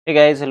Hey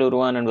guys, hello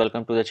everyone and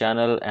welcome to the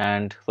channel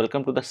and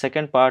welcome to the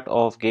second part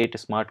of Gate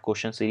Smart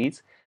Question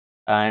series.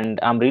 And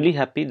I'm really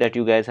happy that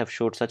you guys have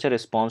showed such a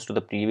response to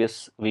the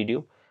previous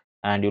video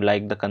and you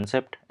like the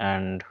concept,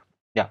 and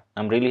yeah,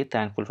 I'm really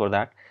thankful for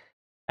that.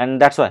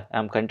 And that's why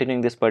I'm continuing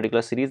this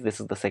particular series.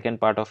 This is the second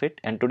part of it,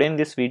 and today in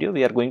this video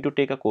we are going to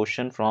take a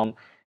question from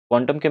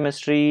quantum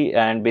chemistry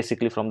and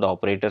basically from the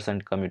operators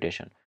and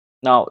commutation.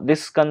 Now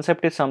this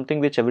concept is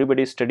something which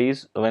everybody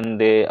studies when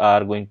they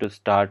are going to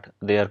start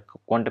their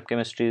quantum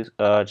chemistry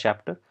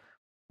chapter.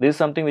 This is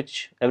something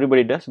which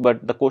everybody does,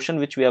 but the question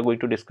which we are going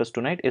to discuss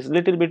tonight is a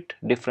little bit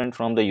different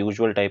from the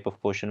usual type of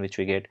question which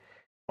we get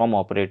from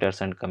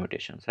operators and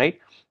commutations,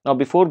 right? Now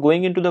before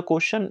going into the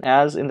question,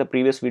 as in the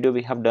previous video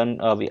we have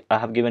done, I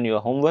have given you a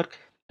homework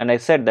and I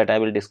said that I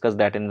will discuss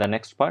that in the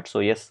next part.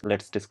 So yes,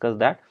 let's discuss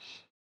that.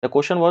 The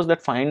question was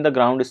that find the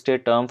ground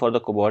state term for the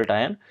cobalt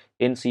ion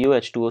in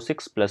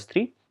COH2O6 plus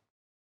 3.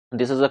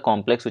 This is a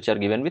complex which are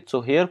given with.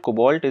 So here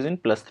cobalt is in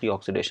plus 3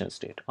 oxidation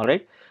state. All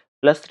right,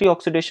 plus 3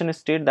 oxidation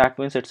state, that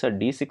means it's a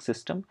D6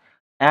 system.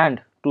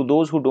 And to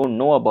those who don't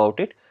know about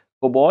it,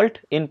 cobalt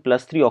in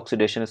plus 3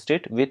 oxidation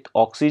state with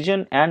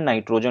oxygen and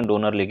nitrogen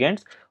donor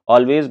ligands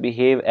always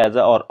behave as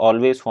a, or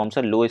always forms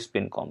a low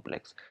spin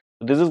complex.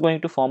 So this is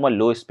going to form a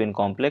low spin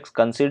complex.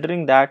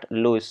 Considering that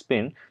low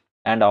spin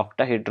and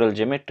octahedral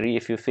geometry,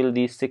 if you fill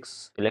these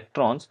 6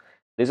 electrons,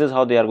 this is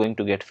how they are going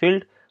to get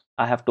filled.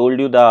 I have told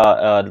you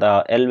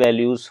the L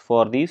values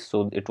for these.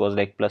 So it was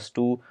like plus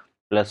 2,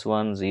 plus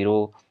 1,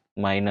 0,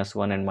 minus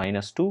 1 and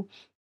minus 2.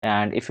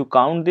 And if you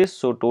count this,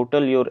 so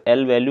total your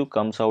L value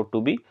comes out to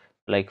be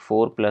like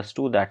 4 plus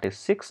 2, that is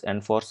 6.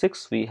 And for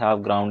 6 we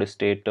have ground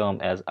state term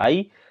as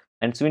I.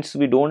 And since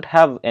we don't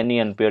have any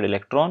unpaired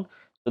electron,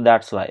 so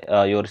that's why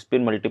your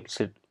spin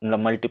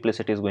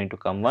multiplicity is going to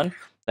come 1.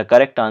 The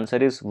correct answer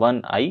is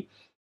 1I.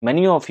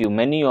 Many of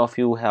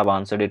you have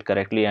answered it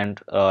correctly,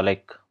 and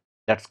like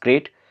that's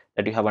great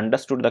that you have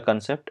understood the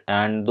concept.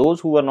 And those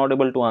who were not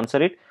able to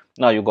answer it,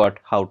 now you got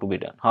how to be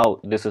done, how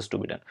this is to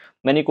be done.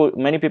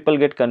 Many people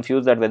get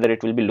confused that whether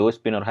it will be low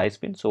spin or high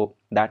spin. So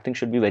that thing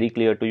should be very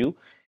clear to you,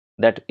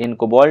 that in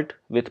cobalt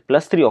with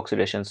plus 3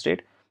 oxidation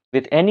state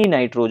with any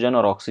nitrogen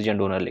or oxygen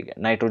donor ligand,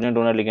 nitrogen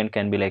donor ligand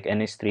can be like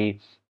NH3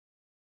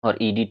 or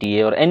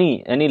EDTA or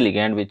any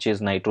ligand which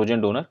is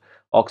nitrogen donor.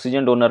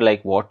 Oxygen donor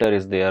like water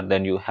is there,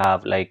 then you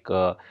have like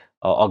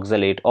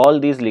oxalate. All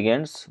these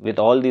ligands, with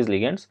all these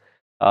ligands,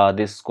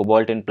 this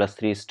cobalt in plus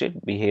 3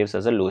 state behaves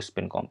as a low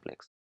spin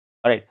complex.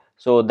 All right,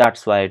 so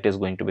that's why it is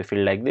going to be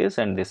filled like this,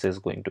 and this is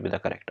going to be the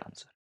correct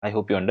answer. I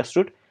hope you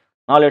understood.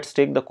 Now let's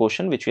take the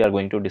question which we are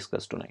going to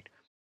discuss tonight.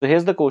 So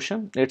here's the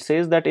question. It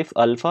says that if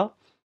alpha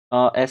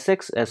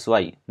Sx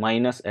Sy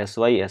minus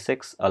Sy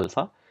Sx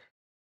alpha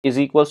is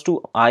equals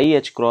to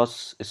IH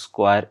cross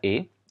square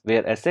A,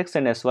 where Sx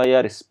and Sy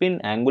are spin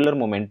angular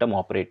momentum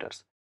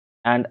operators,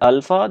 and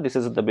alpha, this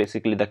is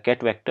basically the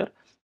ket vector,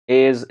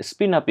 is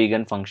spin up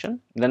eigenfunction,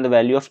 then the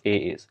value of A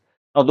is.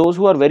 Now those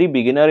who are very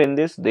beginner in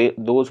this,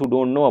 those who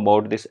don't know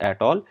about this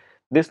at all,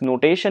 this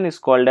notation is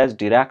called as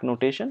Dirac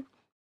notation,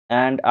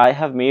 and I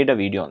have made a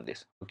video on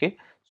this. Okay,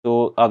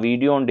 so a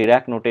video on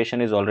Dirac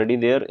notation is already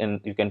there, and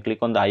you can click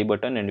on the I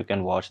button and you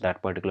can watch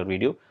that particular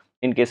video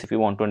in case if you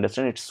want to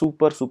understand. It's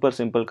super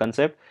simple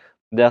concept.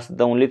 That's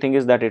the only thing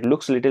is that it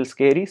looks little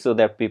scary, so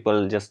that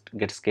people just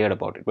get scared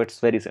about it, but it's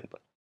very simple.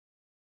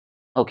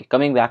 Okay,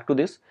 coming back to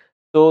this.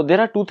 So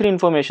there are 2-3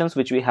 informations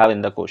which we have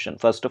in the question.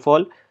 First of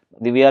all,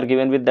 we are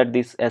given with that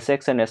this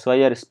Sx and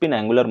Sy are spin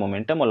angular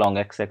momentum along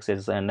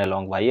x-axis and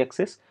along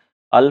y-axis.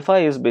 Alpha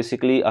is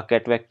basically a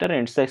ket vector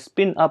and it's a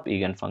spin up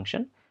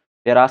eigenfunction.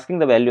 They are asking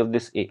the value of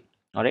this A.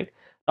 All right.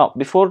 Now,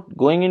 before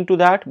going into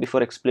that,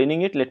 before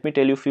explaining it, let me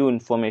tell you few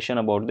information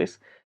about this.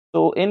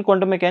 So in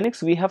quantum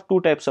mechanics, we have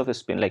two types of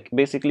spin, like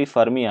basically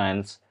Fermi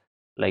ions,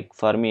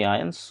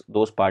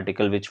 those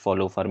particles which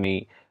follow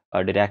Fermi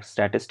Dirac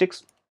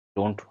statistics.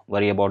 Don't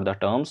worry about the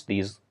terms.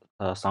 These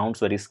sounds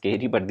very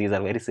scary, but these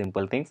are very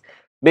simple things.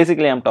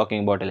 Basically, I'm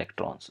talking about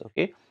electrons.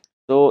 Okay,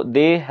 so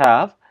they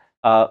have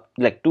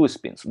like two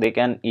spins. They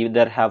can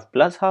either have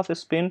plus half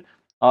spin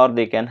or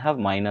they can have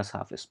minus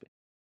half spin.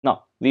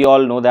 Now, we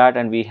all know that,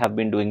 and we have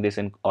been doing this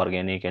in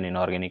organic and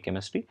inorganic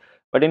chemistry.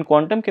 But in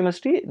quantum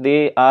chemistry,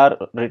 they are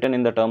written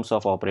in the terms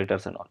of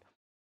operators and all.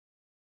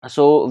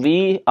 So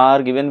we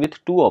are given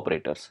with two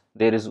operators.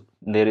 There is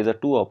a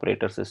two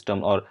operator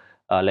system, or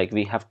like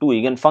we have two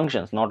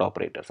eigenfunctions, not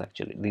operators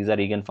actually. These are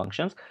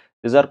eigenfunctions.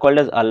 These are called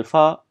as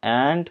alpha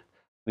and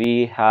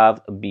we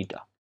have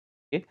beta.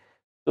 Okay,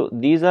 so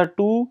these are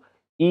two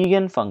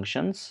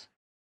eigenfunctions.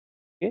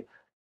 Okay,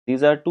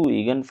 these are two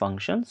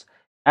eigenfunctions,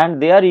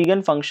 and they are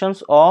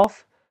eigenfunctions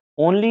of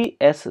only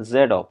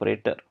Sz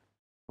operator.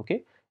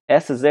 Okay,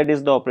 Sz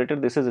is the operator.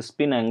 This is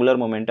spin angular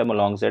momentum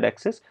along z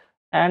axis,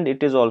 and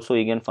it is also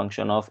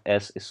eigenfunction of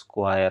S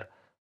square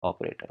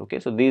operator. Okay,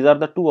 so these are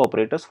the two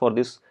operators for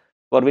this,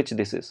 for which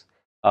this is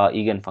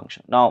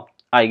eigenfunction. Now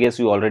I guess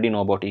you already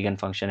know about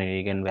eigenfunction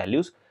and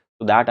eigenvalues,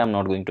 so that I'm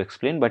not going to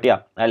explain, but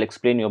yeah, I'll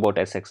explain you about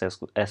Sx,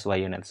 Sy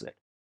and Sz.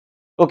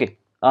 Okay,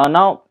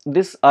 now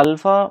this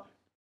alpha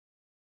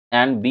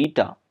and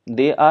beta,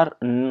 they are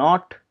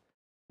not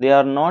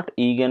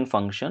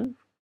eigenfunction,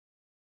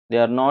 they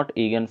are not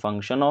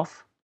eigenfunction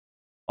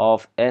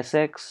of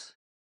Sx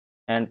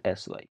and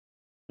Sy.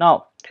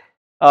 Now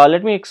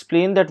let me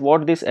explain that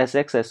what this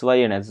Sx, Sy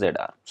and Sz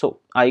are. So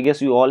I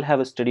guess you all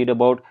have studied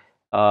about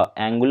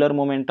angular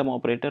momentum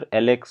operator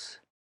Lx,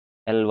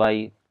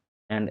 Ly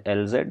and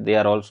Lz. They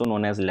are also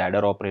known as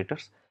ladder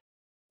operators.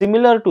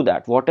 Similar to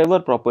that, whatever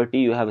property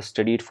you have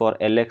studied for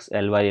Lx,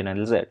 Ly and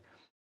Lz,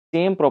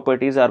 same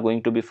properties are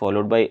going to be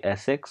followed by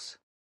Sx,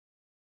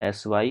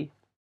 Sy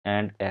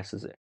and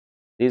Sz.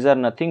 These are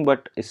nothing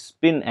but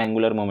spin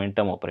angular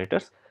momentum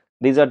operators.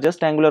 These are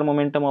just angular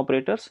momentum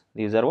operators.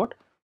 These are what?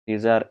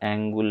 These are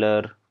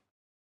angular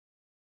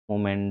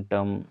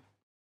momentum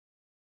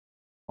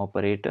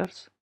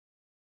operators,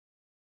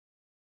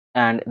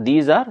 and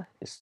these are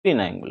spin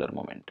angular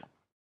momentum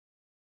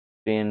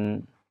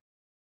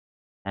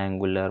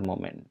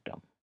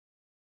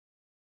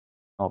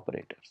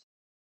operators.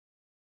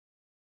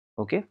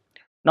 Okay.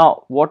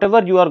 Now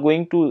whatever you are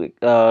going to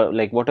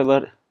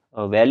whatever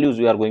values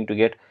you are going to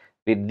get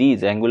with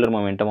these angular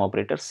momentum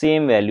operators,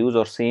 same values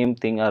or same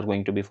thing are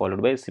going to be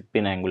followed by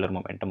spin angular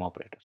momentum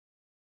operators.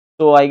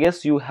 So I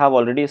guess you have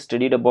already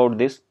studied about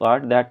this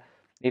part, that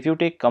if you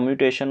take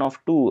commutation of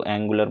two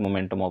angular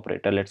momentum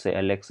operator, let's say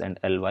Lx and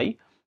Ly,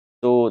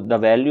 so the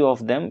value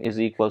of them is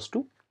equals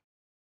to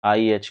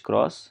IH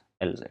cross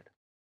Lz,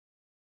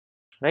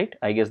 right?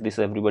 I guess this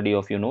everybody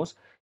of you knows.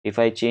 If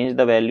I change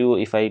the value,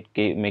 if I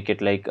make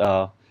it like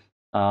Ly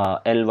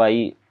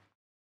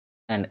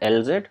and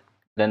Lz,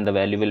 then the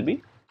value will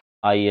be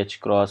IH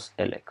cross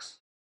Lx.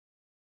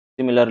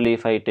 Similarly,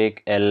 if I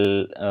take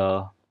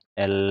Lz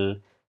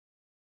and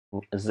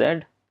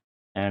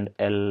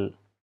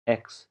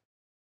Lx,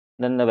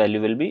 then the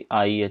value will be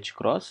IH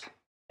cross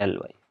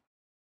Ly.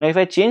 Now if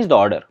I change the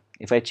order,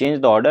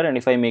 and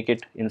if I make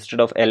it, instead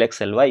of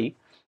Lx Ly,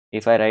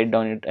 if I write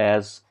down it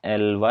as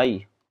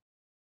Ly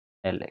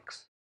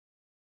Lx,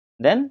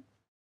 then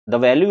the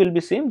value will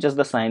be same, just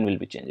the sign will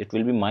be changed. It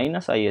will be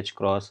minus IH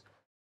cross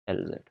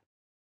Lz.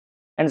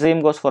 And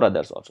same goes for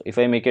others also. If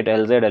I make it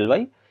Lz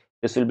Ly,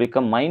 this will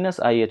become minus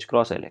IH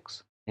cross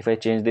Lx. If I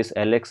change this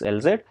Lx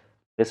Lz,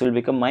 this will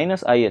become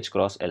minus IH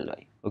cross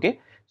Ly. Okay,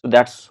 so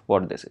that's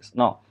what this is.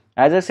 Now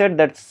as I said,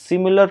 that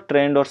similar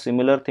trend or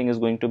similar thing is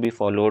going to be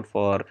followed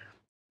for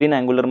spin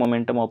angular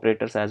momentum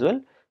operators as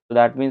well. So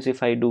that means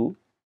if I do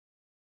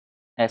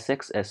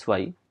Sx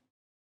Sy,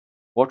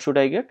 what should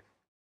I get?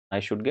 I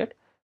should get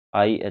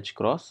IH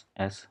cross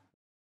S.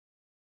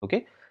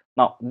 Okay,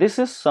 now this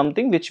is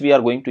something which we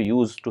are going to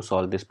use to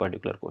solve this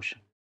particular question.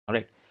 All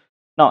right.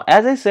 Now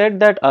as I said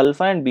that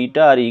alpha and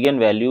beta are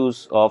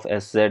eigenvalues of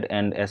Sz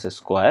and S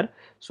square.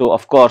 So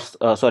of course,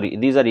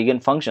 these are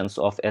eigenfunctions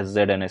of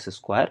Sz and S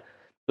square.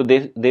 So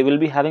they will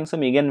be having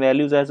some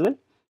eigenvalues as well,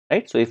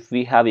 right? So if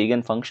we have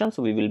eigenfunctions,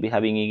 we will be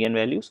having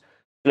eigenvalues. So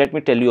let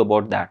me tell you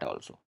about that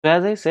also. So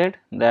as I said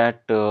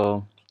that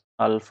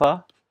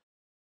alpha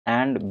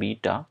and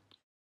beta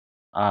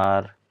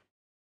are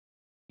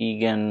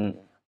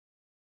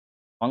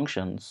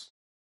eigenfunctions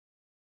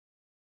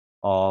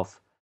of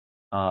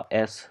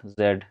Sz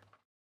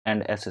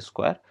and S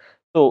square.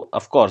 So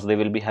of course they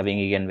will be having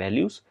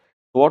eigenvalues.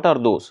 What are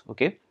those?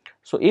 Okay,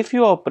 so if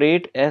you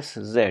operate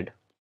Sz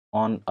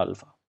on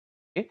alpha,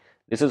 okay,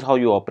 this is how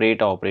you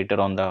operate a operator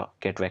on the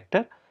ket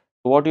vector.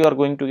 So what you are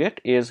going to get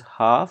is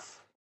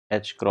half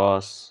H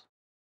cross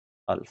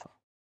alpha,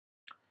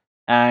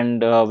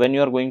 and when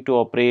you are going to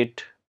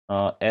operate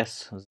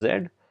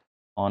Sz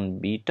on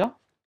beta,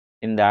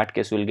 in that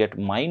case you will get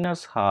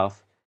minus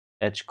half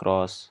H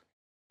cross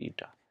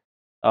beta.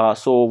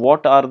 So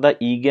what are the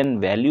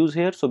eigen values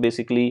here? So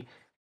basically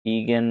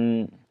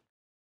eigen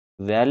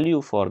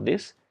value for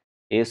this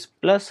is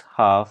plus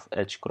half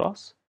H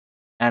cross,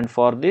 and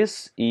for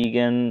this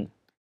eigen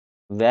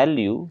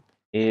value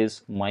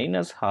is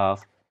minus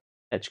half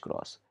H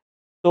cross.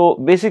 So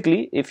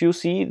basically if you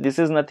see, this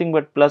is nothing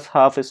but plus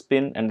half a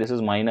spin and this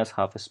is minus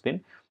half a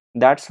spin.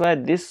 That's why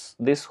this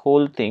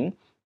whole thing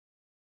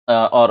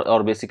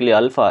or basically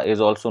alpha is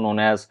also known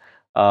as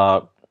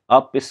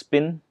up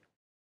spin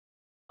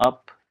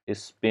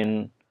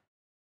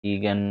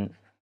eigen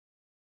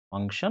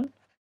function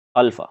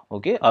alpha.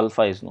 Okay,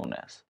 alpha is known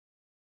as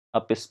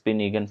up spin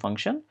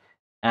eigenfunction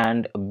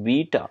and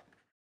beta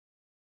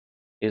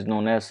is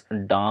known as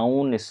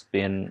down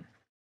spin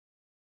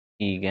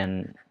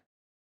eigenfunction.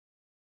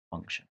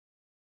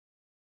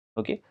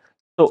 Okay,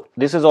 so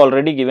this is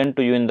already given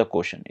to you in the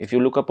question. If you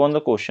look upon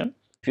the question,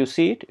 if you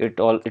see it,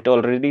 it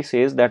already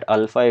says that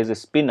alpha is a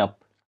spin up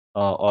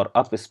or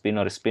up spin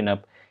or spin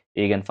up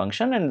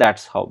eigenfunction, and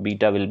that's how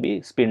beta will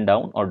be spin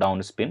down or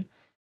down spin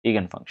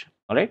eigenfunction.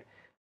 All right,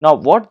 now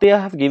what they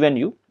have given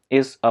you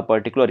is a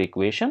particular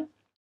equation,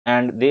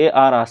 and they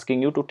are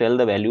asking you to tell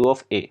the value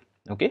of a,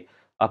 okay,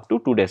 up to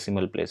 2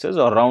 decimal places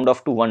or round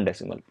off to 1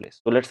 decimal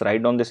place. So let's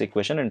write down this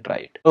equation and try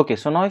it. Okay,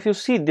 so now if you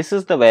see, this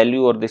is the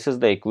value or this is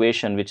the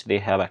equation which they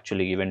have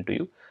actually given to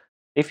you.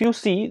 If you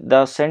see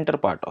the center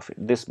part of it,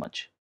 this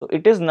much, so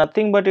it is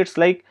nothing but it's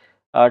like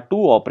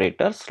two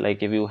operators,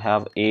 like if you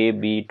have A,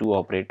 B, two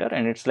operator,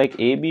 and it's like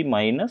AB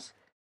minus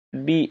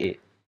BA.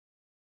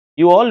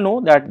 You all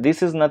know that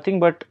this is nothing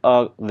but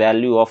a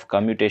value of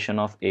commutation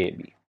of A,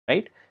 B,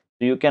 right?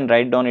 So you can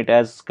write down it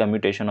as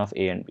commutation of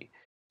A and B.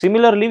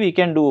 Similarly, we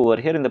can do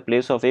over here, in the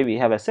place of A we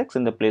have Sx,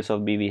 in the place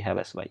of B we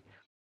have Sy.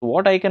 So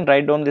what I can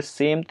write down, this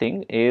same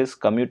thing is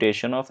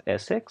commutation of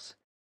Sx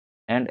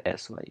and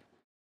Sy,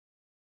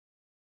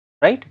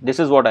 right? This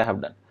is what I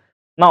have done.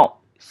 Now,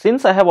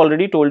 since I have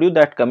already told you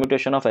that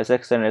commutation of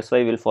Sx and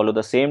Sy will follow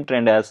the same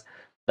trend as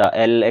the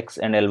Lx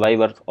and Ly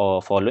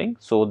were following,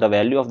 so the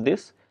value of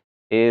this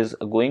is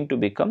going to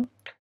become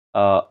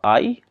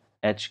I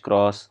h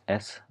cross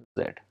sz,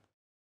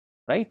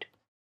 right?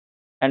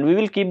 And we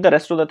will keep the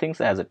rest of the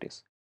things as it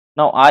is.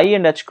 Now I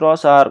and h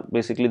cross are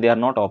basically, they are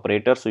not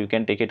operators, so you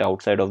can take it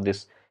outside of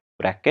this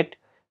bracket.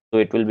 So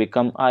it will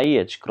become I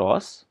h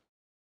cross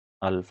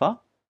alpha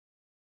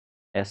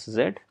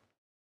sz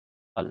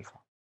alpha.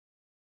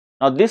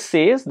 Now this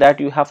says that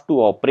you have to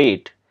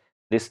operate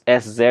this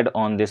sz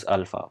on this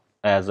alpha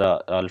as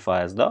the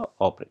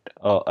operator,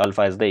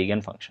 alpha as the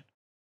eigenfunction.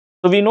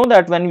 So we know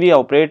that when we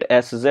operate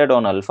sz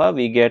on alpha,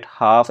 we get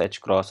half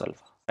h cross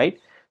alpha, right?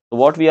 So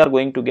what we are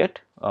going to get,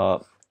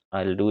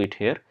 I'll do it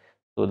here.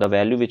 So the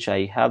value which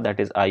I have, that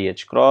is I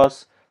h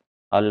cross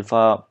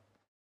alpha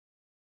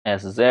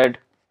sz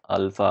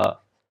alpha.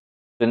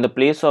 So in the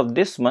place of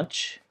this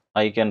much,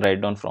 I can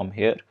write down from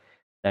here,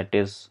 that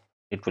is,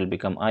 it will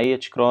become I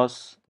h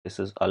cross, this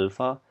is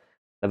alpha.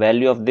 The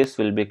value of this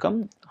will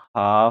become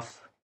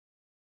half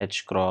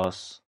h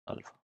cross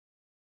alpha.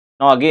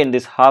 Now again,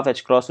 this half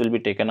h cross will be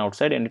taken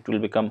outside and it will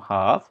become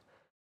half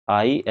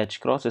I h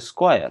cross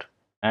square,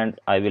 and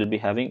I will be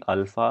having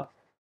alpha.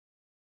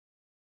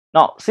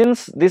 Now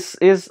since this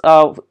is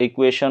a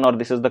equation, or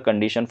this is the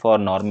condition for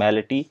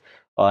normality,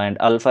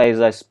 and alpha is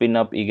a spin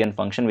up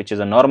eigenfunction which is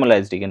a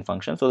normalized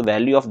eigenfunction, so the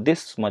value of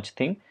this much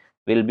thing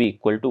will be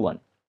equal to 1.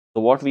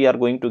 So what we are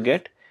going to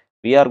get,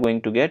 we are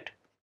going to get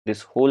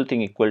this whole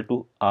thing equal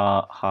to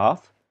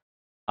half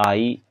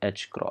I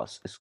h cross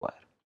square,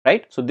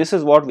 right? So this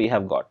is what we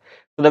have got.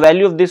 So the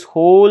value of this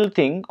whole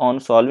thing on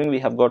solving, we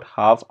have got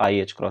half I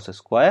h cross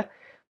square.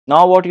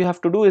 Now what you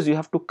have to do is you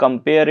have to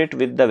compare it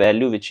with the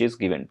value which is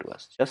given to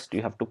us. Just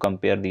you have to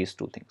compare these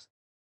two things.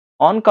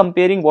 On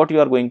comparing, what you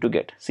are going to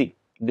get, see,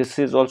 this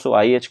is also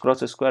I h cross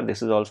square,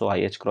 this is also I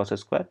h cross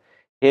square.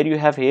 Here you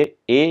have a,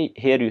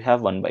 here you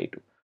have 1 by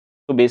 2.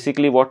 So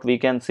basically what we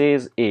can say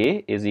is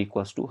A is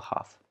equals to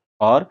half,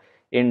 or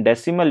in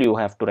decimal you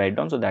have to write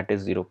down, so that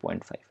is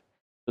 0.5.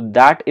 So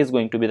that is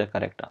going to be the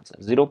correct answer.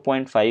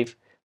 0.5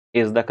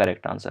 is the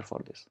correct answer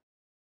for this.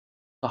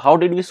 So how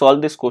did we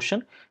solve this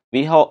question?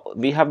 We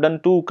have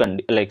done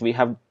we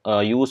have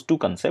used two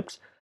concepts.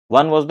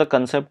 One was the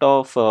concept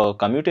of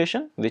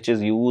commutation, which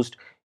is used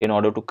in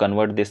order to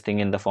convert this thing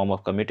in the form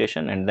of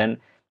commutation, and then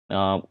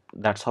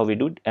that's how we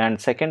do it. And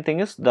second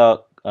thing is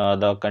the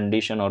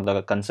condition or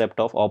the concept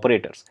of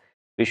operators.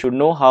 We should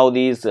know how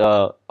these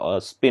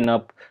spin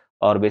up,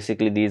 or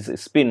basically these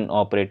spin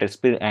operators,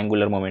 spin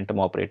angular momentum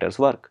operators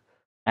work,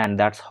 and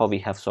that's how we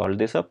have solved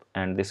this up,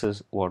 and this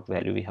is what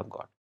value we have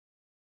got.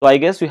 So I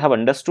guess you have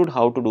understood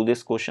how to do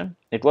this question.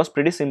 It was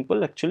pretty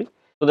simple actually.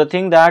 So the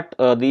thing that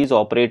these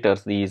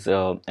operators, these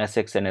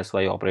Sx and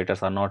Sy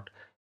operators are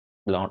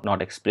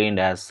not explained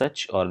as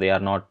such, or they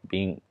are not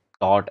being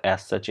taught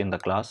as such in the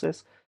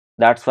classes.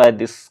 That's why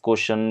this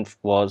question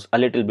was a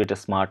little bit a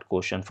smart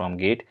question from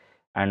GATE,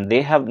 and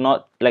they have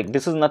not, like,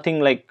 this is nothing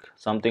like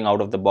something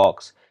out of the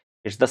box.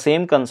 It's the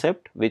same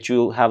concept which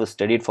you have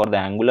studied for the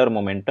angular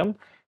momentum,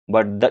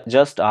 but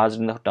just asked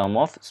in the term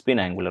of spin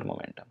angular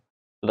momentum.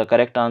 So the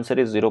correct answer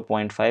is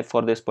 0.5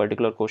 for this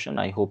particular question.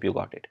 I hope you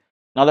got it.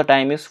 Now the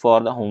time is for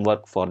the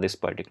homework for this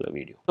particular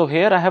video. So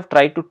here I have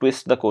tried to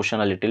twist the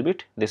question a little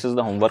bit. This is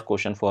the homework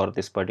question for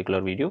this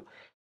particular video.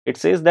 It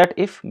says that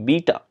if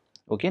beta,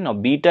 okay, now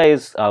beta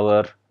is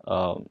our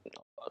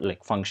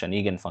like function,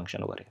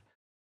 eigenfunction over here.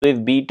 So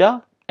if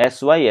beta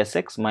sy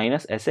sx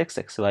minus sx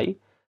xy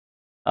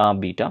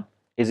beta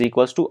is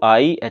equals to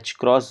I h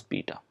cross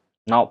beta.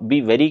 Now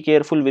be very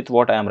careful with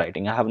what I am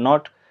writing. I have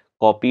not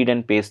copied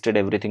and pasted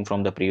everything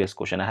from the previous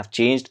question. I have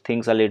changed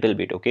things a little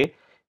bit, okay?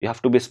 You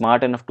have to be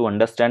smart enough to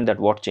understand that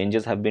what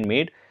changes have been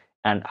made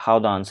and how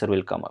the answer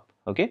will come up,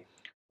 okay?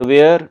 So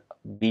where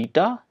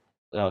beta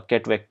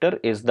ket vector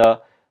is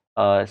the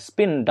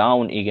spin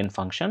down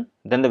eigenfunction,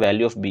 then the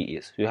value of b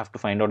is. You have to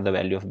find out the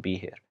value of b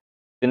here.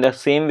 In the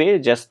same way,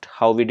 just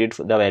how we did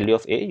for the value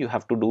of a, you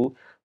have to do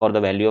for the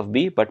value of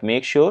b, but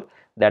make sure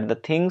that the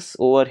things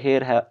over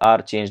here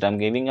are changed. I'm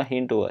giving a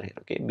hint over here,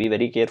 okay? Be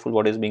very careful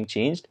what is being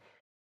changed,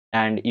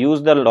 and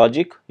use the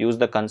logic, use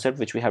the concept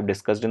which we have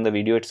discussed in the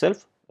video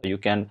itself. You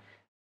can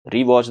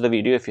rewatch the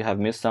video if you have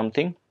missed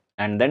something,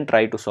 and then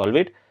try to solve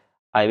it.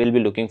 I will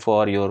be looking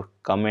for your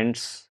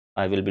comments.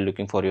 I will be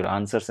looking for your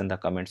answers in the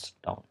comments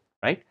down,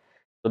 right?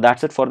 So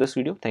that's it for this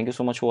video. Thank you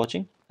so much for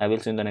watching. I will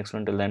see you in the next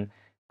one. Till then,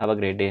 have a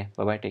great day.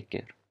 Bye bye. Take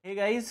care. Hey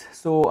guys,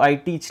 so I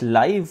teach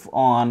live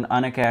on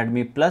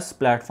Unacademy Plus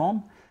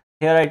platform.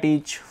 Here I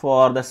teach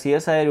for the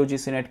CSIR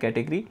UGC NET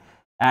category.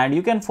 and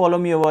you can follow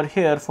me over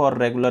here for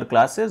regular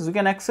classes. You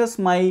can access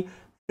my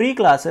free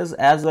classes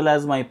as well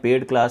as my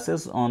paid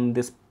classes on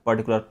this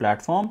particular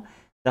platform.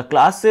 The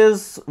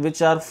classes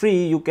which are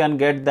free, you can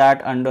get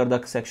that under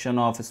the section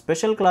of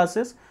special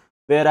classes,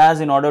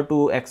 whereas in order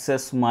to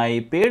access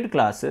my paid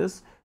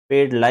classes,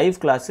 paid live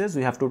classes,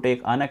 you have to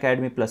take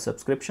Unacademy Plus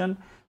subscription.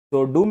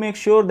 So do make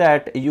sure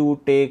that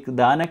you take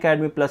the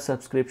Unacademy Plus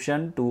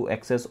subscription to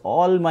access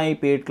all my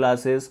paid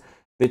classes,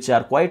 which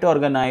are quite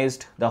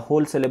organized. The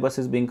whole syllabus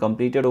is being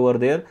completed over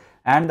there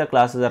and the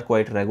classes are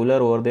quite regular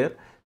over there.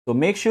 So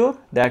make sure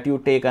that you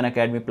take an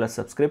Unacademy Plus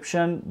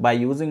subscription by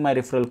using my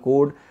referral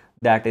code,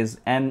 that is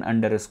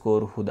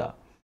N_Huda.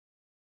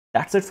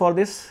 That's it for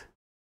this.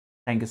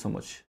 Thank you so much.